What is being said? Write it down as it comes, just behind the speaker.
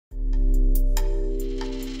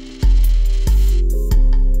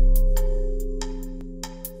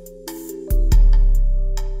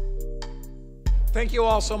Thank you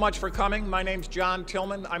all so much for coming. My name's John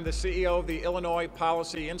Tillman. I'm the CEO of the Illinois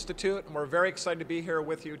Policy Institute, and we're very excited to be here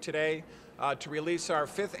with you today to release our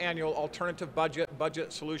 5th annual Alternative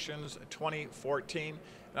Budget Solutions 2014.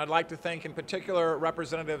 And I'd like to thank in particular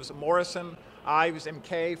Representatives Morrison, Ives, and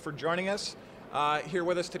Kay for joining us here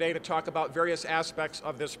with us today to talk about various aspects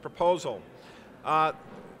of this proposal.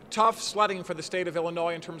 Tough sledding for the state of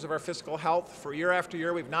Illinois in terms of our fiscal health. For year after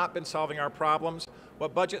year, we've not been solving our problems.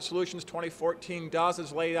 What Budget Solutions 2014 does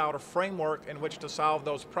is lay out a framework in which to solve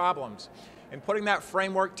those problems. In putting that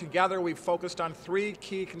framework together, we've focused on 3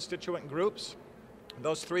 key constituent groups.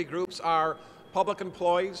 Those 3 groups are public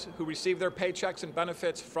employees who receive their paychecks and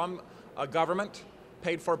benefits from a government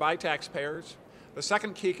paid for by taxpayers. The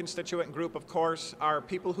second key constituent group, of course, are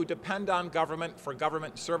people who depend on government for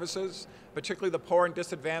government services, particularly the poor and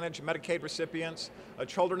disadvantaged, Medicaid recipients,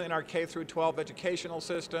 children in our K-12 educational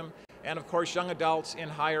system, and of course young adults in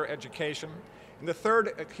higher education. And the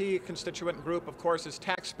third key constituent group, of course, is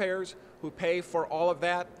taxpayers who pay for all of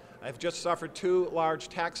that. I've just suffered 2 large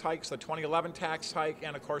tax hikes, the 2011 tax hike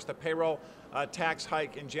and of course the payroll tax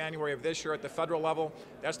hike in January of this year at the federal level.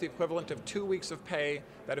 That's the equivalent of 2 weeks of pay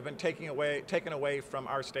that have been taken away from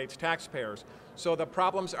our state's taxpayers. So the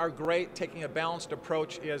problems are great. Taking a balanced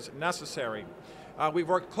approach is necessary. We've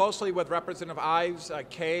worked closely with Representative Ives,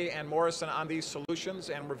 Kay, and Morrison on these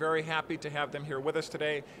solutions, and we're very happy to have them here with us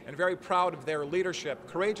today and very proud of their leadership,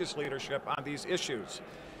 courageous leadership on these issues.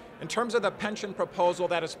 In terms of the pension proposal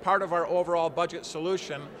that is part of our overall budget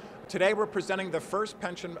solution, today we're presenting the first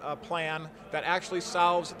pension plan that actually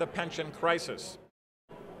solves the pension crisis.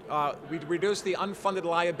 We reduced the unfunded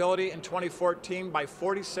liability in 2014 by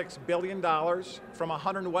 $46 billion, from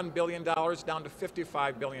 $101 billion down to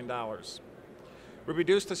 $55 billion. We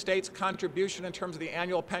reduced the state's contribution in terms of the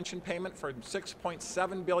annual pension payment from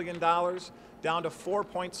 $6.7 billion down to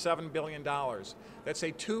 $4.7 billion. That's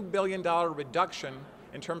a $2 billion reduction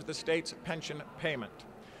in terms of the state's pension payment.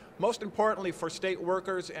 Most importantly for state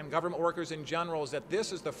workers and government workers in general is that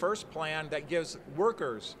this is the first plan that gives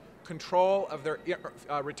workers control of their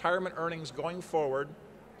retirement earnings going forward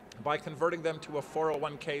by converting them to a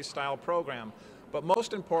 401k style program. But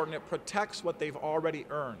most important, it protects what they've already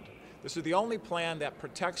earned. This is the only plan that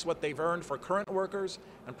protects what they've earned for current workers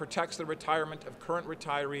and protects the retirement of current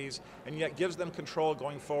retirees, and yet gives them control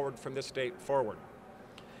going forward from this date forward.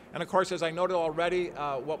 And of course, as I noted already,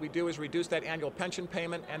 what we do is reduce that annual pension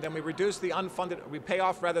payment, and then we pay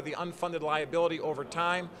off the unfunded liability over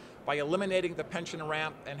time by eliminating the pension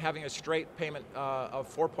ramp and having a straight payment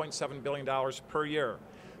of $4.7 billion per year.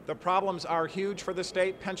 The problems are huge for the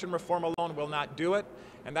state. Pension reform alone will not do it,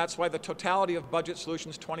 and that's why the totality of Budget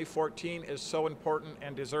Solutions 2014 is so important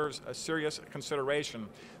and deserves a serious consideration.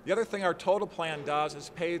 The other thing our total plan does is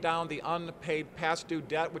pay down the unpaid past due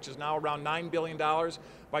debt, which is now around $9 billion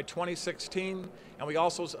by 2016, and we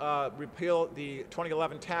also repeal the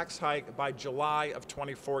 2011 tax hike by July of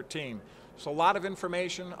 2014. So a lot of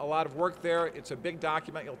information, a lot of work there. It's a big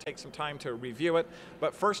document. It'll take some time to review it.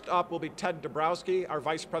 But first up will be Ted Dabrowski, our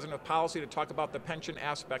Vice President of Policy, to talk about the pension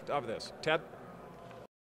aspect of this. Ted?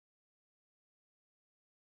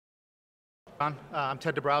 I'm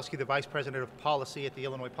Ted Dabrowski, the Vice President of Policy at the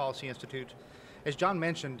Illinois Policy Institute. As John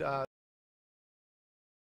mentioned,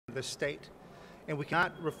 the state, and we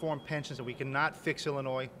cannot reform pensions and we cannot fix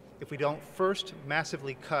Illinois if we don't first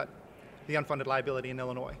massively cut the unfunded liability in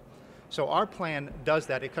Illinois. So our plan does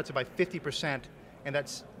that. It cuts it by 50%, and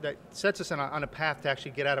that sets us on a path to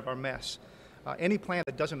actually get out of our mess. Any plan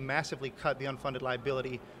that doesn't massively cut the unfunded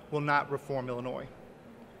liability will not reform Illinois.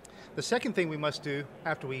 The second thing we must do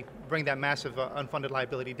after we bring that massive unfunded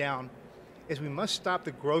liability down is we must stop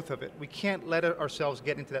the growth of it. We can't let ourselves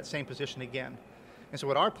get into that same position again. And so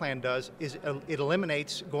what our plan does is it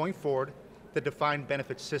eliminates, going forward, the defined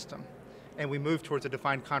benefit system, and we move towards a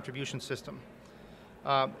defined contribution system.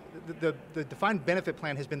 The defined benefit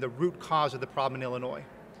plan has been the root cause of the problem in Illinois.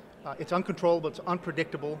 It's uncontrollable, it's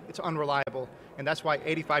unpredictable, it's unreliable, and that's why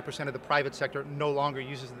 85% of the private sector no longer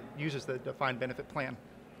uses the defined benefit plan.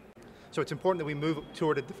 So it's important that we move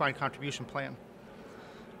toward a defined contribution plan.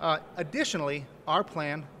 Additionally, our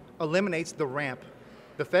plan eliminates the ramp.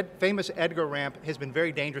 The famous Edgar ramp has been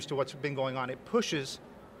very dangerous to what's been going on. It pushes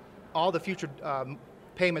all the future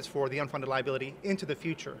payments for the unfunded liability into the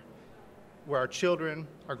future, where our children,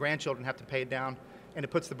 our grandchildren have to pay it down, and it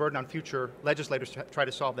puts the burden on future legislators to try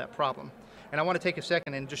to solve that problem. And I want to take a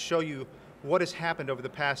second and just show you what has happened over the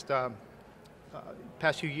past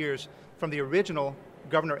few years from the original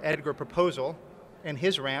Governor Edgar proposal and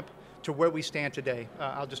his ramp to where we stand today.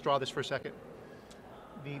 I'll just draw this for a second.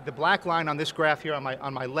 The black line on this graph here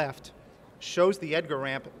on my left shows the Edgar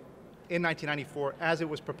ramp in 1994 as it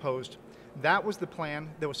was proposed. That was the plan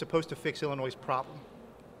that was supposed to fix Illinois' problem.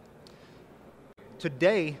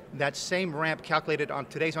 Today, that same ramp calculated on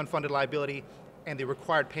today's unfunded liability and the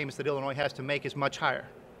required payments that Illinois has to make is much higher.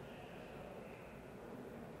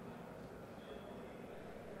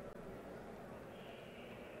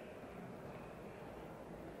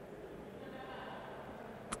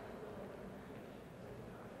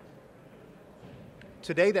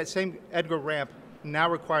 Today, that same Edgar ramp now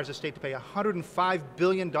requires the state to pay $105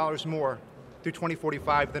 billion more through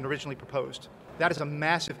 2045 than originally proposed. That is a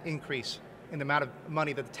massive increase in the amount of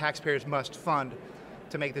money that the taxpayers must fund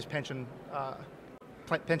to make this current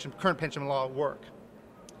pension law work.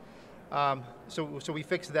 So we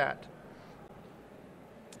fixed that.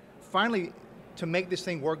 Finally, to make this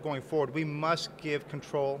thing work going forward, we must give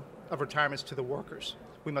control of retirements to the workers.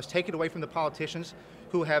 We must take it away from the politicians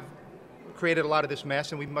who have created a lot of this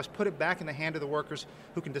mess, and we must put it back in the hand of the workers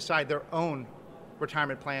who can decide their own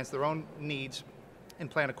retirement plans, their own needs, and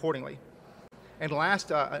plan accordingly. And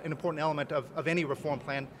last, an important element of any reform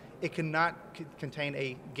plan, it cannot contain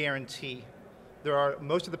a guarantee.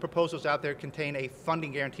 Most of the proposals out there contain a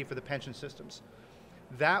funding guarantee for the pension systems.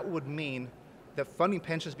 That would mean that funding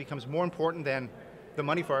pensions becomes more important than the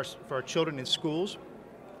money for our children in schools.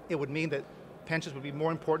 It would mean that pensions would be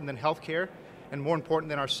more important than health care and more important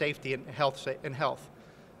than our safety and health.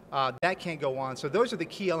 That can't go on. So those are the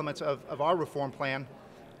key elements of our reform plan,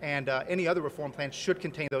 and any other reform plan should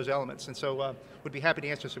contain those elements. And so we'd be happy to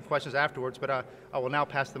answer some questions afterwards, but I will now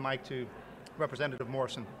pass the mic to Representative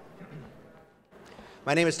Morrison.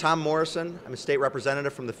 My name is Tom Morrison. I'm a state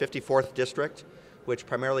representative from the 54th District, which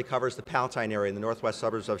primarily covers the Palatine area in the northwest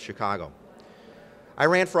suburbs of Chicago. I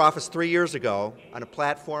ran for office 3 years ago on a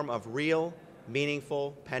platform of real,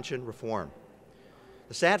 meaningful pension reform.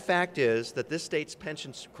 The sad fact is that this state's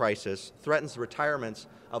pension crisis threatens the retirements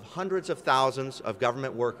of hundreds of thousands of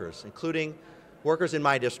government workers, including workers in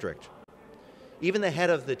my district. Even the head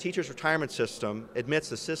of the teachers' retirement system admits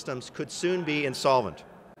the systems could soon be insolvent.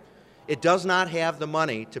 It does not have the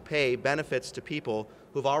money to pay benefits to people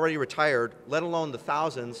who've already retired, let alone the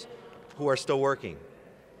thousands who are still working.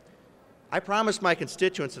 I promised my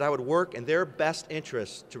constituents that I would work in their best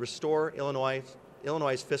interests to restore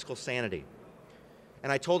Illinois' fiscal sanity.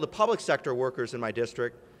 And I told the public sector workers in my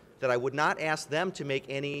district that I would not ask them to make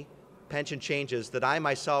any pension changes that I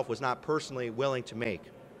myself was not personally willing to make.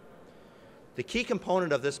 The key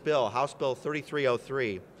component of this bill, House Bill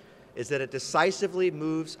 3303, is that it decisively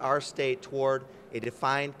moves our state toward a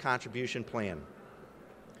defined contribution plan.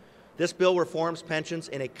 This bill reforms pensions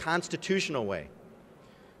in a constitutional way.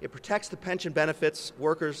 It protects the pension benefits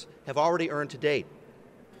workers have already earned to date.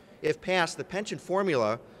 If passed, the pension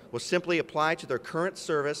formula will simply apply to their current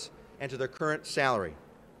service and to their current salary.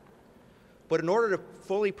 But in order to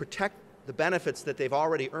fully protect the benefits that they've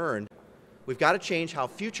already earned, we've got to change how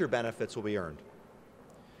future benefits will be earned.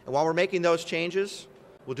 And while we're making those changes,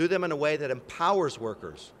 we'll do them in a way that empowers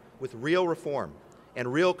workers with real reform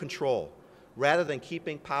and real control, rather than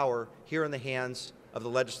keeping power here in the hands of the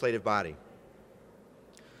legislative body.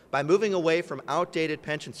 By moving away from outdated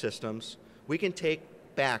pension systems, we can take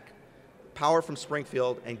back power from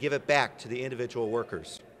Springfield and give it back to the individual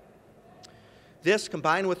workers. This,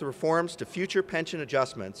 combined with the reforms to future pension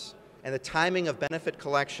adjustments and the timing of benefit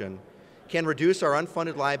collection, can reduce our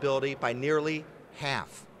unfunded liability by nearly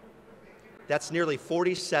half. That's nearly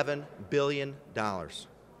 $47 billion.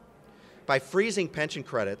 By freezing pension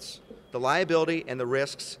credits, the liability and the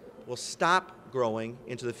risks will stop growing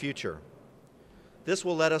into the future. This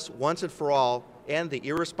will let us once and for all end the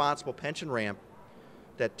irresponsible pension ramp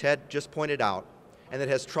that Ted just pointed out and that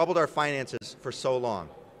has troubled our finances for so long.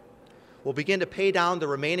 We'll begin to pay down the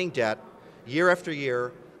remaining debt year after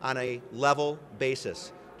year on a level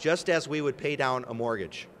basis, just as we would pay down a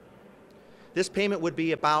mortgage. This payment would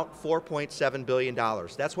be about $4.7 billion.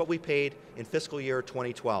 That's what we paid in fiscal year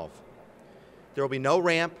 2012. There will be no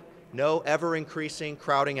ramp, no ever-increasing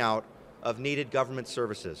crowding out of needed government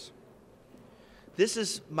services. This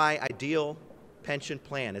is my ideal pension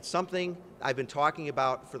plan. It's something I've been talking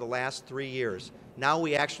about for the last 3 years. Now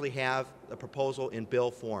we actually have a proposal in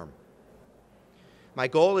bill form. My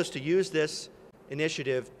goal is to use this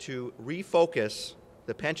initiative to refocus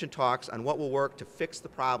the pension talks on what will work to fix the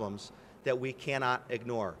problems that we cannot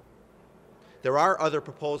ignore. There are other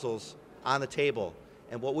proposals on the table,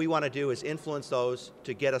 and what we want to do is influence those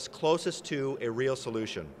to get us closest to a real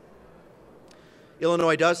solution.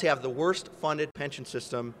 Illinois does have the worst funded pension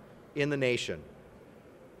system in the nation.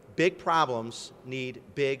 Big problems need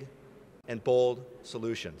big and bold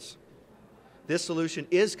solutions. This solution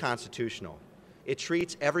is constitutional. It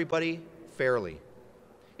treats everybody fairly.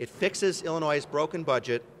 It fixes Illinois' broken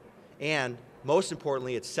budget, and most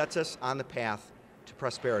importantly, it sets us on the path to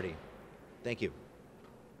prosperity. Thank you.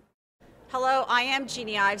 Hello, I am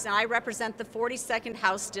Jeannie Ives, and I represent the 42nd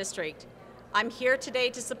House District. I'm here today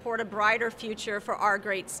to support a brighter future for our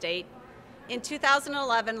great state. In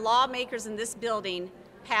 2011, lawmakers in this building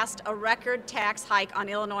passed a record tax hike on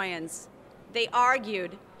Illinoisans. They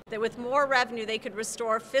argued that with more revenue, they could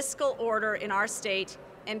restore fiscal order in our state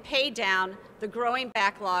and pay down the growing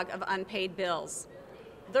backlog of unpaid bills.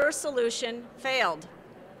 Their solution failed.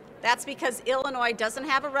 That's because Illinois doesn't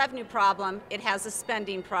have a revenue problem, it has a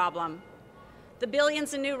spending problem. The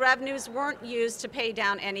billions in new revenues weren't used to pay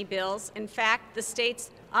down any bills. In fact, the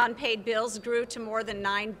state's unpaid bills grew to more than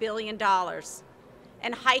 $9 billion.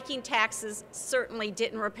 And hiking taxes certainly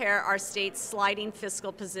didn't repair our state's sliding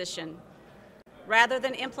fiscal position. Rather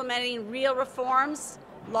than implementing real reforms,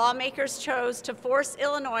 lawmakers chose to force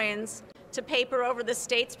Illinoisans to paper over the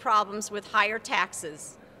state's problems with higher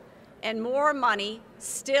taxes. And more money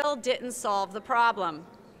still didn't solve the problem.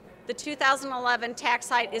 The 2011 tax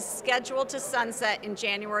hike is scheduled to sunset in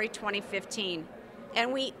January 2015,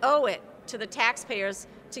 and we owe it to the taxpayers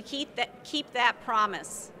to keep that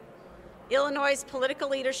promise. Illinois' political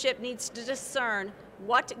leadership needs to discern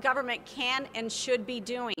what government can and should be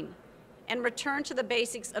doing and return to the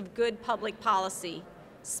basics of good public policy,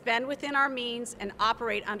 spend within our means, and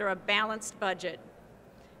operate under a balanced budget.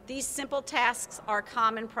 These simple tasks are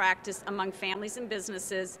common practice among families and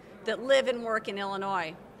businesses that live and work in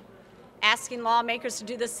Illinois. Asking lawmakers to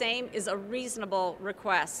do the same is a reasonable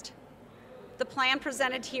request. The plan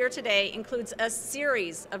presented here today includes a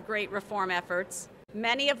series of great reform efforts,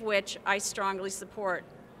 many of which I strongly support.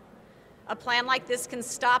 A plan like this can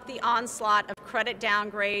stop the onslaught of credit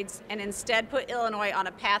downgrades and instead put Illinois on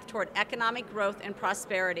a path toward economic growth and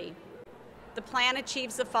prosperity. The plan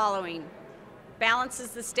achieves the following: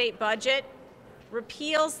 balances the state budget,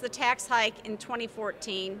 repeals the tax hike in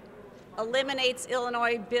 2014, eliminates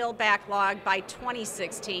Illinois bill backlog by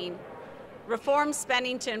 2016, reforms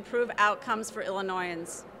spending to improve outcomes for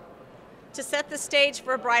Illinoisans. To set the stage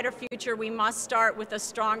for a brighter future, we must start with a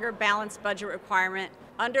stronger balanced budget requirement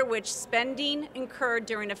under which spending incurred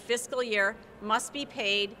during a fiscal year must be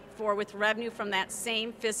paid for with revenue from that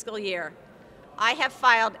same fiscal year. I have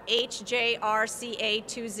filed HJRCA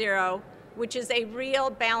 20, which is a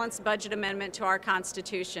real balanced budget amendment to our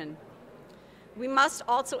Constitution. We must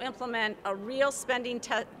also implement a real spending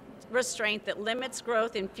restraint that limits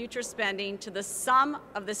growth in future spending to the sum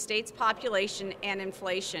of the state's population and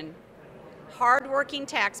inflation. Hard-working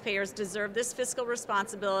taxpayers deserve this fiscal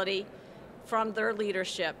responsibility from their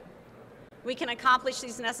leadership. We can accomplish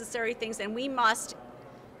these necessary things, and we must.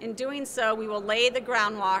 In doing so, we will lay the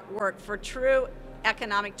groundwork for true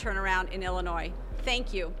economic turnaround in Illinois.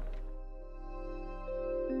 Thank you.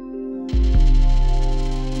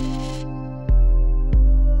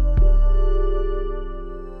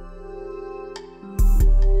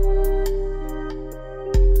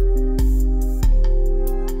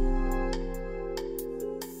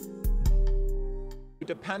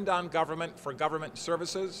 Depend on government for government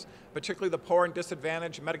services, particularly the poor and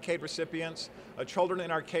disadvantaged, Medicaid recipients, children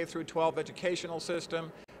in our K-12 educational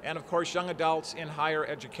system, and of course young adults in higher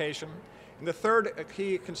education. And the third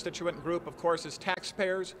key constituent group, of course, is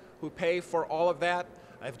taxpayers who pay for all of that.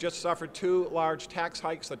 I've just suffered two large tax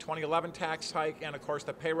hikes, the 2011 tax hike and of course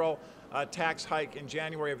the payroll tax hike in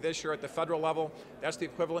January of this year at the federal level. That's the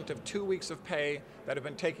equivalent of 2 weeks of pay that have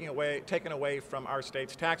been taken away from our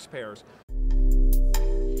state's taxpayers.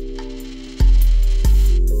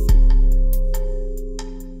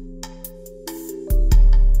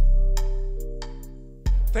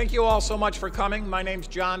 Thank you all so much for coming. My name's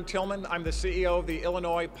John Tillman. I'm the CEO of the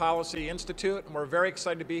Illinois Policy Institute, and we're very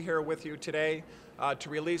excited to be here with you today to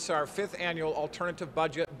release our 5th annual Alternative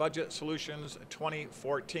Budget Solutions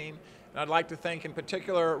 2014. And I'd like to thank in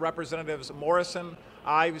particular Representatives Morrison,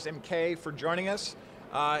 Ives, and Kay for joining us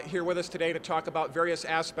here with us today to talk about various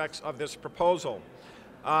aspects of this proposal.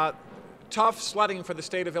 Tough sledding for the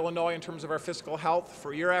state of Illinois in terms of our fiscal health.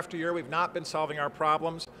 For year after year, we've not been solving our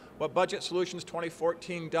problems. What Budget Solutions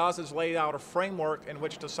 2014 does is lay out a framework in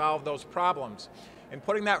which to solve those problems. In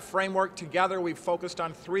putting that framework together, we've focused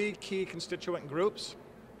on 3 key constituent groups.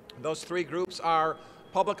 Those 3 groups are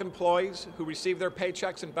public employees who receive their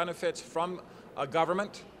paychecks and benefits from a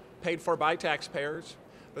government paid for by taxpayers.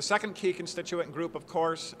 The second key constituent group, of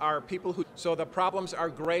course, are people who, so the problems are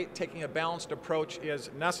great, taking a balanced approach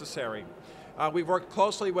is necessary. We've worked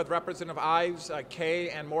closely with Representative Ives,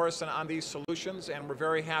 Kay, and Morrison on these solutions, and we're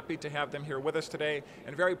very happy to have them here with us today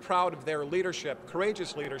and very proud of their leadership,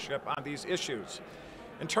 courageous leadership on these issues.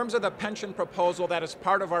 In terms of the pension proposal that is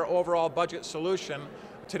part of our overall budget solution,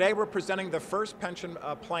 today we're presenting the first pension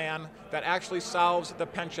plan that actually solves the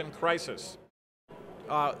pension crisis.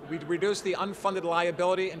 We reduced the unfunded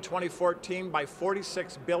liability in 2014 by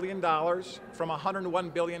 $46 billion, from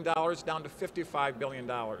 $101 billion down to $55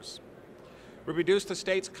 billion. We reduced the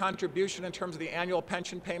state's contribution in terms of the annual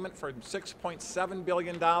pension payment from $6.7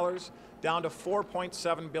 billion down to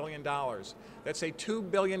 $4.7 billion. That's a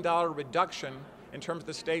 $2 billion reduction in terms of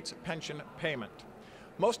the state's pension payment.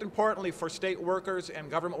 Most importantly for state workers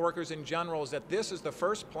and government workers in general is that this is the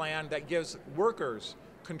first plan that gives workers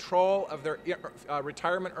control of their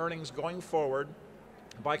retirement earnings going forward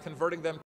by converting them